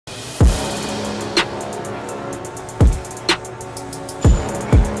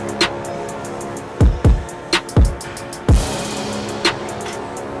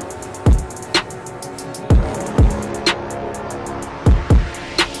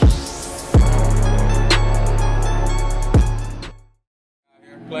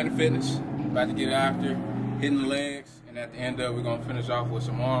Fitness. About to get after hitting the legs, and at the end of it, we're gonna finish off with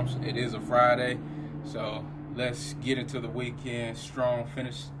some arms. It is a Friday, so let's get into the weekend strong,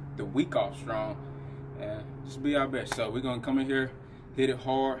 finish the week off strong, and just be our best. So we're gonna come in here, hit it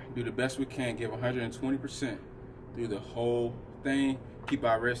hard, do the best we can, give 120% through the whole thing, keep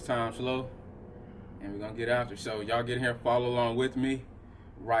our rest times low, and we're gonna get after. So y'all get in here, follow along with me,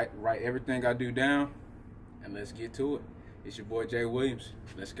 write everything I do down, and let's get to it. It's your boy Jay Williams.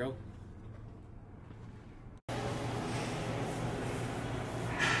 Let's go.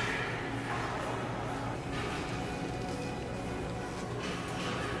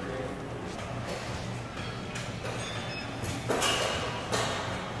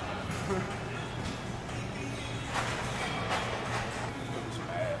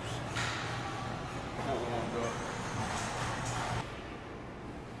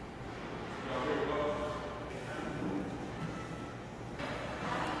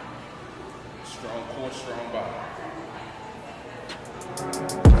 Strong core, strong body.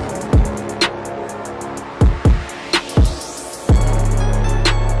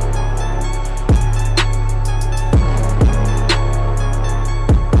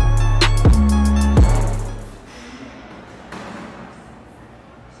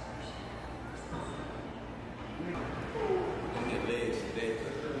 Get legs today.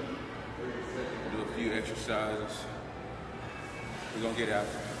 Do a few exercises. We're gonna get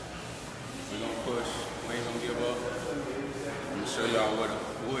after it. We're gonna push, we ain't gonna give up. I'm gonna show y'all what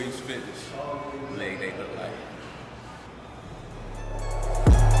a Williams Fitness leg day look like.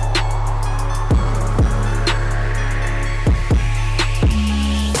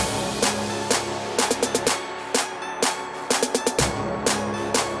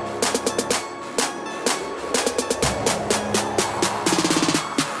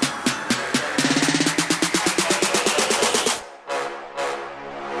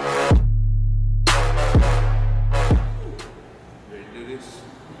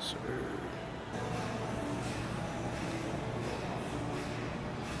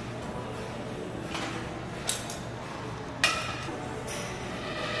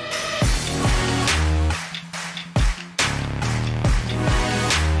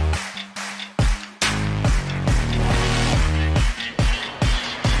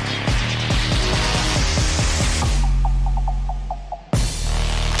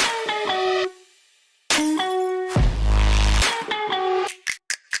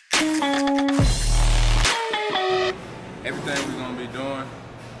 Everything we're gonna be doing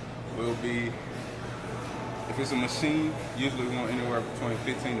will be, if it's a machine, usually we want anywhere between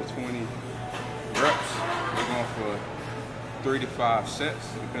 15 to 20 reps. We're going for 3 to 5 sets,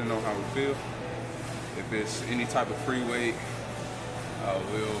 depending on how we feel. If it's any type of free weight,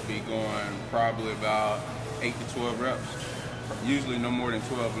 we'll be going probably about 8 to 12 reps. Usually no more than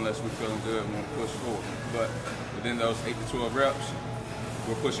 12 unless we're feeling good and want to push forward. But within those 8 to 12 reps,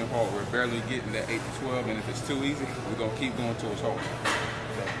 we're pushing hard. We're barely getting that 8 to 12, and if it's too easy, we're gonna keep going towards hard.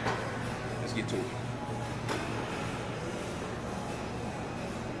 So let's get to it.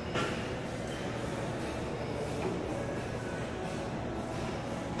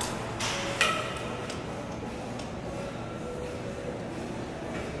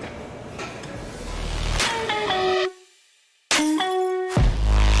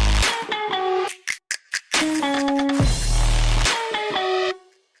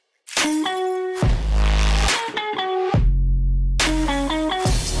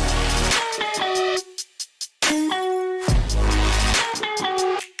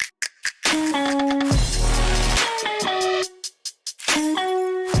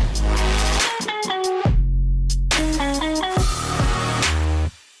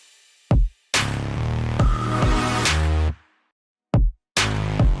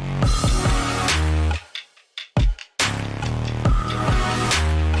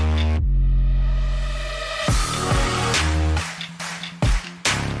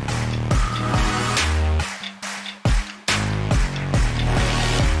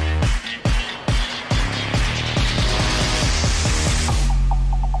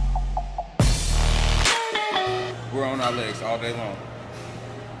 We're on our legs all day long,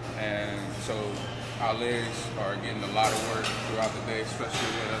 and so our legs are getting a lot of work throughout the day, especially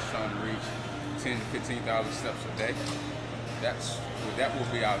with us trying to reach 10 to 15,000 steps a day. That will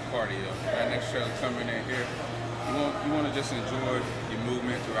be our cardio. Not necessarily coming in here. You want to just enjoy your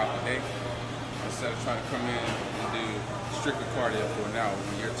movement throughout the day instead of trying to come in and do strictly cardio for an hour.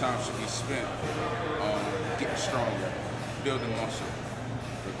 Your time should be spent on getting stronger, building muscle,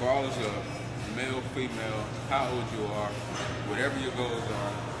 regardless of male, female, how old you are, whatever your goals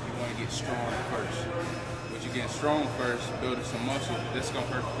are. You want to get strong first. When you're getting strong first, building some muscle, that's going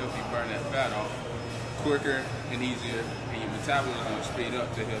to help you burn that fat off quicker and easier, and your metabolism will speed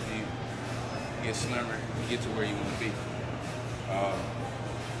up to help you get slimmer and get to where you want to be.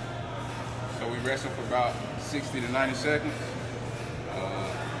 So we resting for about 60 to 90 seconds.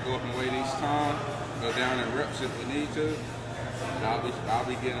 Go up and wait each time. Go down in reps if we need to. And I'll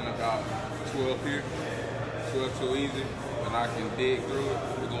be getting about 12 here. 12 too easy, and I can dig through it.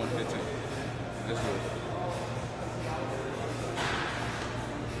 We're going 15. Let's go.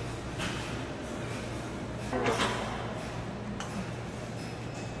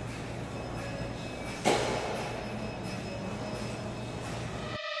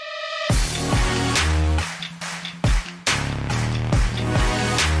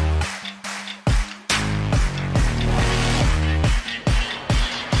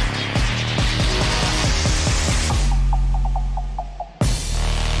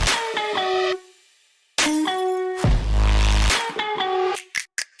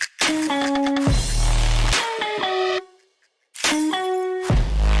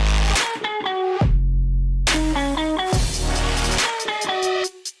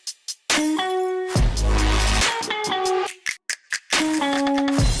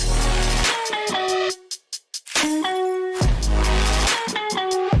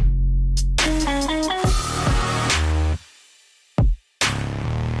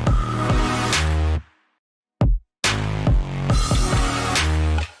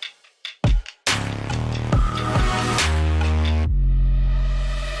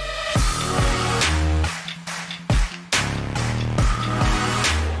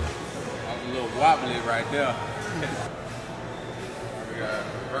 Wobbly right there. We got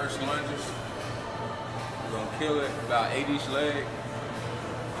reverse lunges. We're gonna kill it about 8 each leg.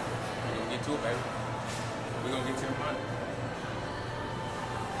 We're gonna get to it, baby. We're gonna get to the money.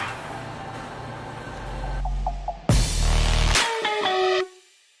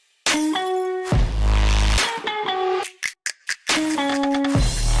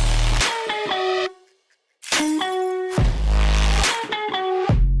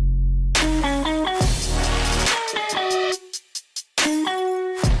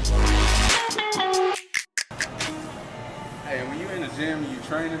 Hey, when you're in the gym and you're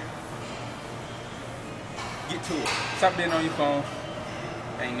training, get to it. Stop being on your phone.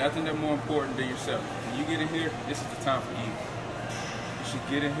 Ain't nothing that more important than yourself. When you get in here, this is the time for you. You should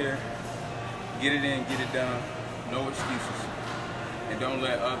get in here, get it in, get it done. No excuses. And don't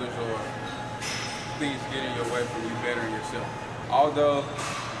let others or things get in your way from you bettering yourself. Although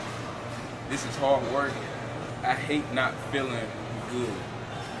this is hard work, I hate not feeling good.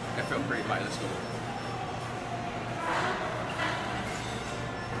 That felt pretty light. Let's go.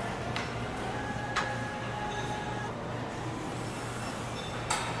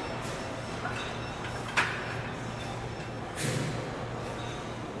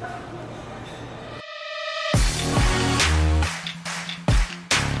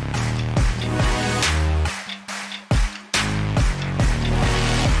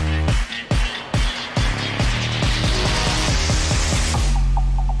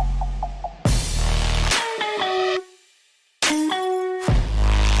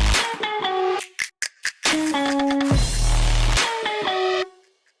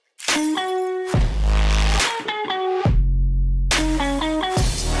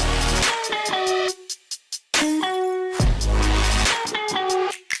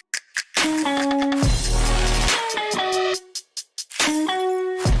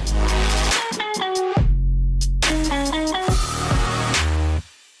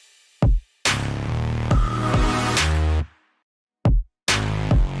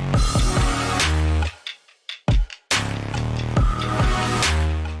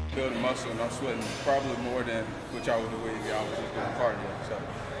 Muscle, and I'm sweating probably more than what y'all would do if y'all was just doing cardio. So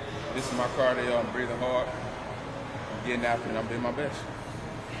this is my cardio. I'm breathing hard, I'm getting after it, and I'm doing my best.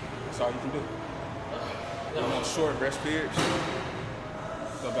 That's all you can do. I'm on short rest periods,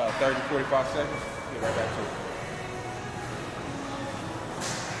 so about 30, 45 seconds, get right back to it.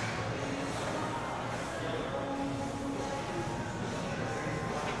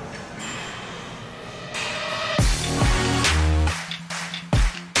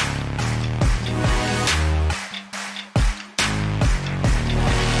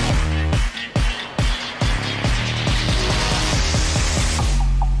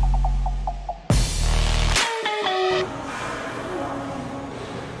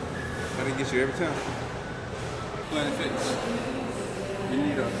 That'll get you every time. Planet Fitness. You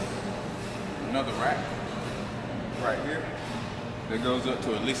need another rack right here that goes up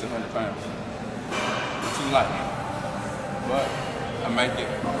to at least 100 pounds. It's too light, but I make it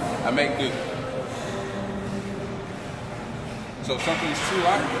I make do. So if something's too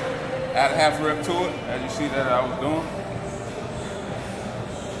light, add a half rep to it, as you see that I was doing.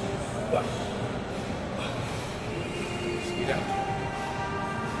 Speed out.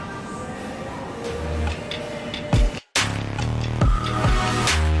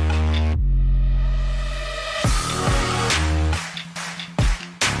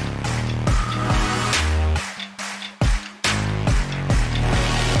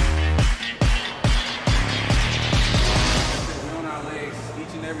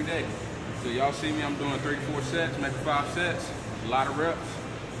 Every day. So y'all see me, I'm doing 34 sets, maybe 5 sets, a lot of reps,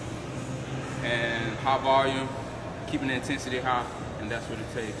 and high volume, keeping the intensity high, and that's what it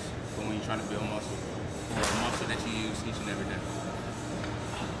takes for when you're trying to build muscle, or a muscle that you use each and every day.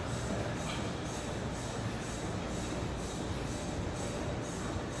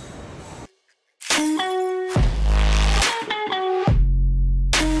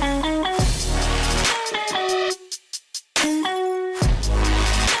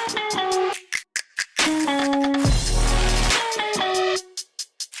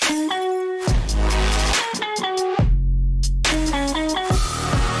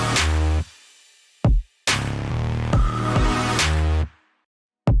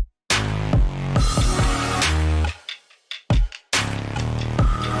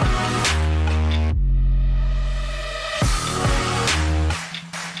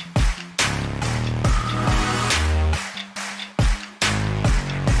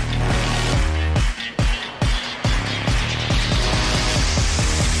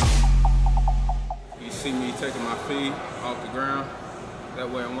 See me taking my feet off the ground. That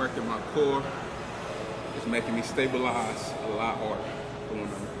way I'm working my core. It's making me stabilize a lot harder for when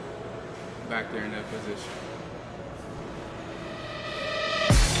I'm back there in that position.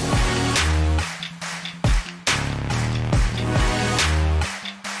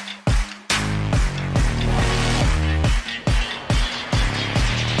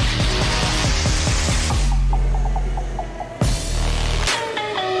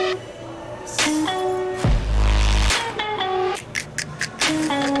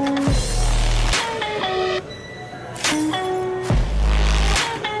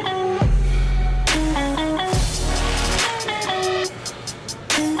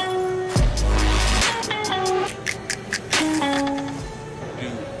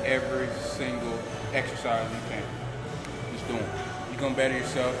 Every single exercise you can. Just doing it. You're gonna better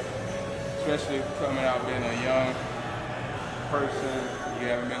yourself, especially coming out being a young person. You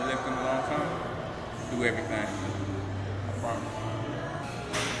haven't been lifting in a long time. Do everything. I promise.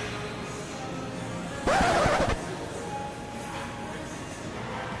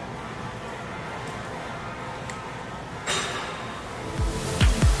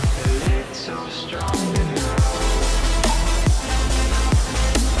 So strong.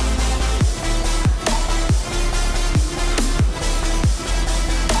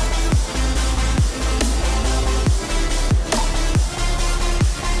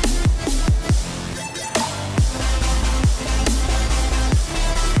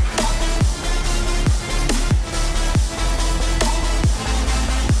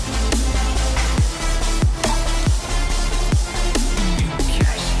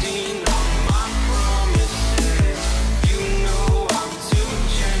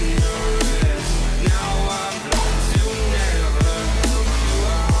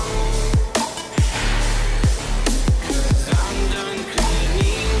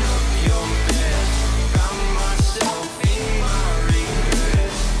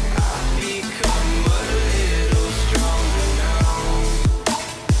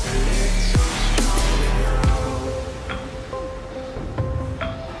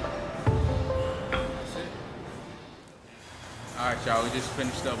 Alright y'all, we just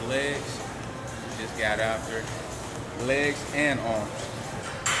finished up legs. We just got after legs and arms.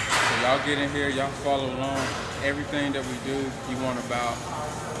 So y'all get in here, y'all follow along. Everything that we do, you want about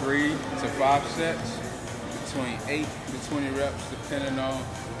 3 to 5 sets, between 8 to 20 reps, depending on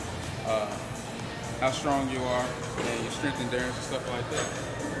how strong you are and your strength endurance and stuff like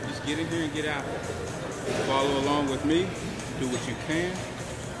that. Just get in here and get out there. Follow along with me, do what you can.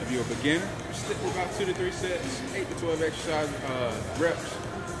 If you're a beginner, stick with about 2 to 3 sets, 8 to 12 exercise reps.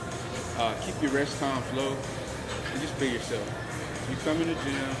 Keep your rest times low and just be yourself. You come in the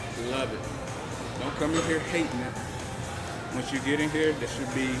gym, love it. Don't come in here hating it. Once you get in here, there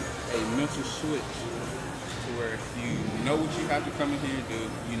should be a mental switch to where you know what you have to come in here and do.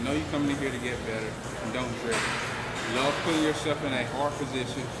 You know you're coming in here to get better, and don't dread it. Love putting yourself in a hard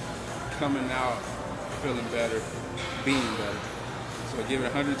position, coming out feeling better, being better. So give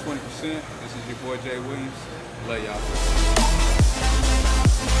it 120%. This is your boy Jay Williams. Love y'all.